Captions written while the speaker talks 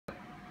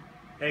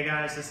Hey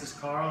guys, this is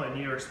Carl at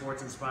New York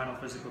Sports and Spinal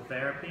Physical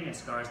Therapy in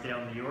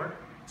Scarsdale, New York.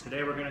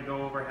 Today we're going to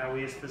go over how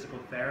we as physical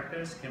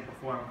therapists can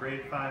perform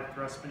grade 5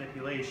 thrust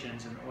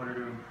manipulations in order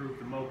to improve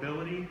the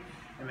mobility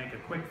and make a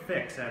quick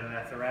fix out of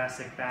that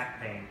thoracic back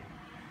pain.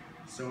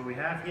 So what we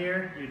have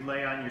here, you'd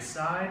lay on your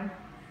side.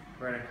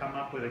 We're going to come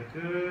up with a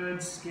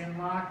good skin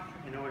lock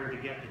in order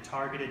to get the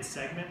targeted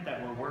segment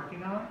that we're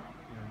working on.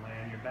 You're going to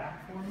lay on your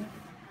back for me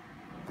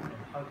and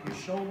hug your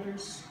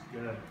shoulders.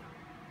 Good.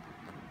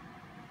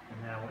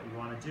 And now what you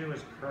want to do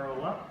is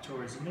curl up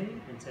towards me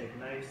and take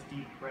nice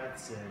deep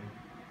breaths in.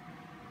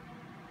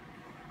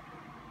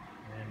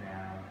 And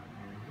out,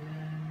 and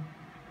in,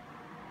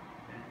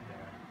 and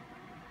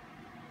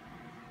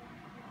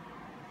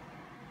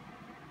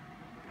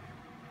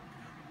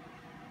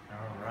out.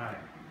 All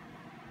right.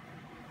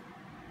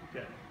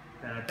 Good.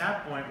 Then at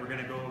that point, we're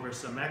going to go over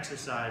some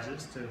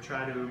exercises to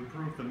try to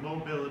improve the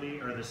mobility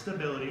or the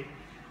stability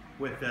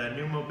with the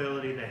new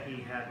mobility that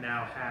he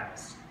now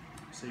has.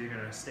 So you're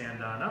going to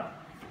stand on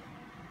up.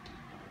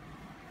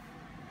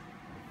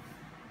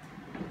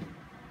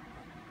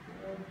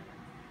 Good.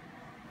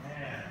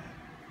 And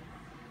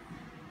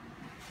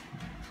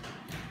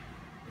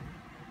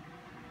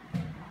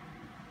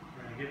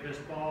we're going to give this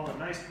ball a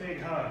nice big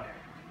hug.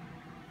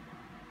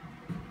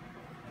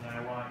 And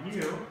I want you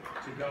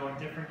to go in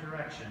different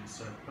directions.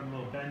 So put a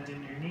little bend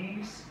in your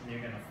knees, and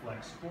you're going to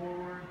flex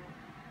forward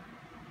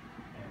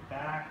and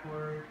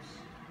backwards,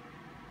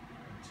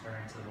 and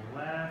turn to the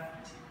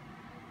left.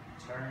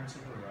 Turn to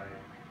the right,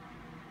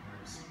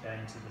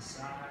 bend to the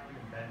side,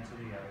 and bend to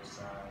the other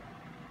side.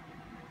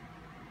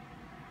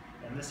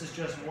 And this is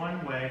just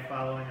one way,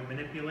 following a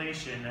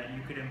manipulation, that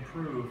you could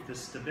improve the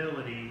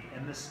stability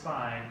in the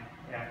spine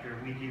after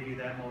we give you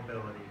that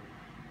mobility.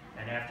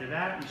 And after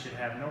that, you should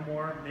have no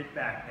more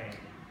mid-back pain.